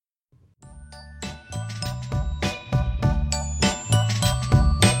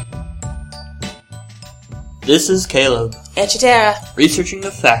This is Caleb. And Sha'Tera. Researching the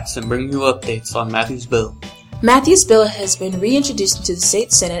facts and bringing you updates on Matthew's bill. Matthew's bill has been reintroduced into the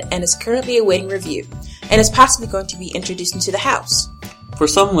State Senate and is currently awaiting review, and is possibly going to be introduced into the House. For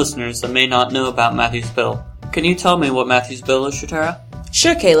some listeners that may not know about Matthew's bill, can you tell me what Matthew's bill is, Sha'Tera?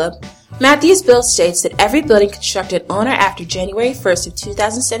 Sure, Caleb. Matthew's bill states that every building constructed on or after January 1st of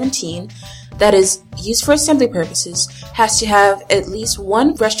 2017 that is used for assembly purposes has to have at least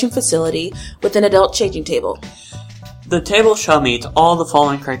one restroom facility with an adult changing table. The table shall meet all the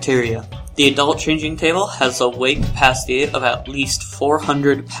following criteria. The adult changing table has a weight capacity of at least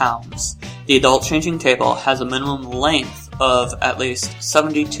 400 pounds. The adult changing table has a minimum length of at least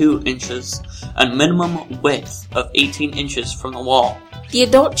 72 inches and minimum width of 18 inches from the wall. The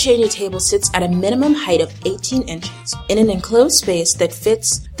adult changing table sits at a minimum height of 18 inches in an enclosed space that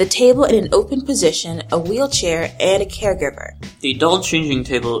fits the table in an open position, a wheelchair, and a caregiver. The adult changing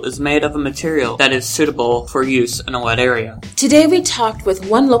table is made of a material that is suitable for use in a wet area. Today we talked with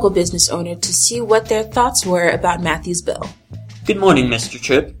one local business owner to see what their thoughts were about Matthew's bill. Good morning, Mr.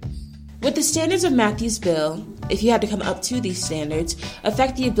 Tripp. Would the standards of Matthew's bill, if you had to come up to these standards,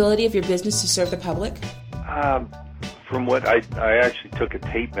 affect the ability of your business to serve the public? From what I actually took a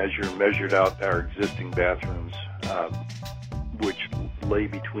tape measure and measured out our existing bathrooms, which lay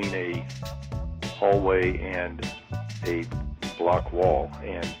between a hallway and a block wall,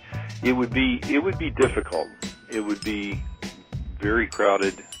 and it would be difficult. It would be very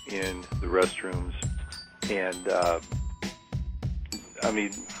crowded in the restrooms, and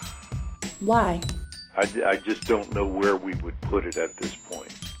Why? I just don't know where we would put it at this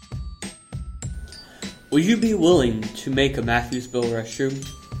point. Will you be willing to make a Matthew's bill restroom?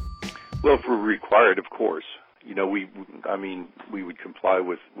 Well, if we're required, of course. You know, we would comply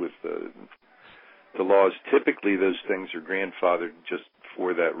with the laws. Typically, those things are grandfathered just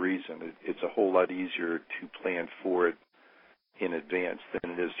for that reason. It's a whole lot easier to plan for it in advance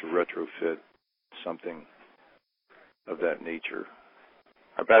than it is to retrofit something of that nature.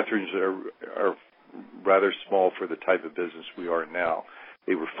 Our bathrooms are rather small for the type of business we are now.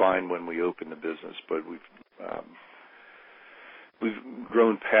 They were fine when we opened the business, but we've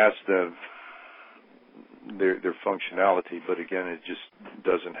grown past their functionality. But again, it just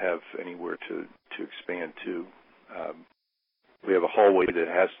doesn't have anywhere to expand to. We have a hallway that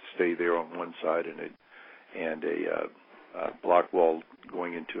has to stay there on one side, and a block wall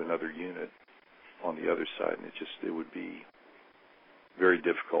going into another unit on the other side, and it would be very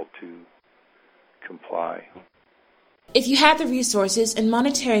difficult to comply. If you had the resources and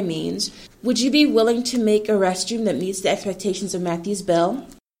monetary means, would you be willing to make a restroom that meets the expectations of Matthew's bill?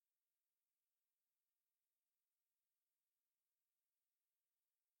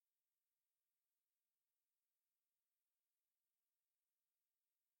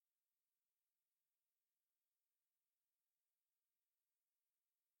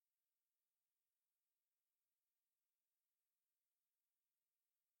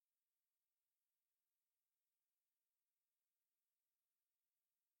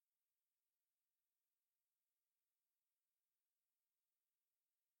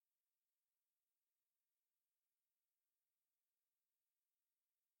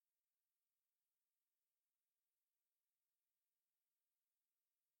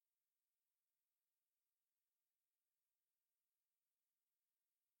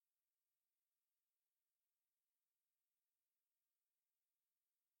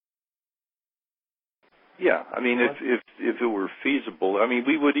 Yeah, if it were feasible,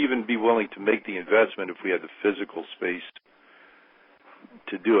 we would even be willing to make the investment if we had the physical space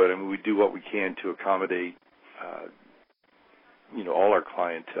to do it. We do what we can to accommodate, all our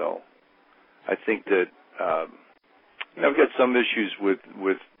clientele. I think that I've got some issues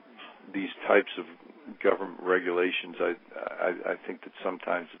with these types of government regulations. I think that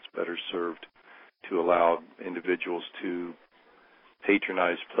sometimes it's better served to allow individuals to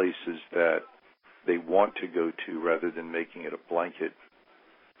patronize places that they want to go to rather than making it a blanket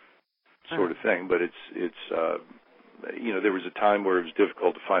sort of thing. But there was a time where it was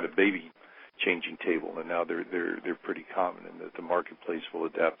difficult to find a baby changing table, and now they're pretty common, and that the marketplace will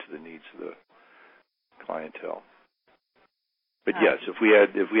adapt to the needs of the clientele. But yes, if we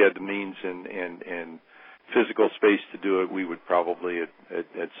had the means and physical space to do it, we would probably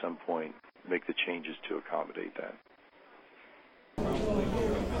at some point make the changes to accommodate that.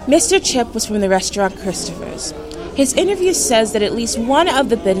 Mr. Chip was from the restaurant Christopher's. His interview says that at least one of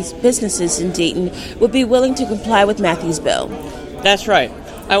the businesses in Dayton would be willing to comply with Matthew's bill. That's right.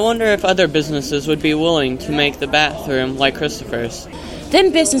 I wonder if other businesses would be willing to make the bathroom like Christopher's.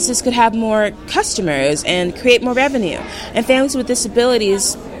 Then businesses could have more customers and create more revenue, and families with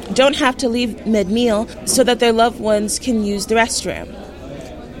disabilities don't have to leave mid-meal so that their loved ones can use the restroom.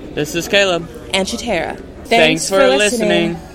 This is Caleb. And Sha'Tera. Thanks for listening.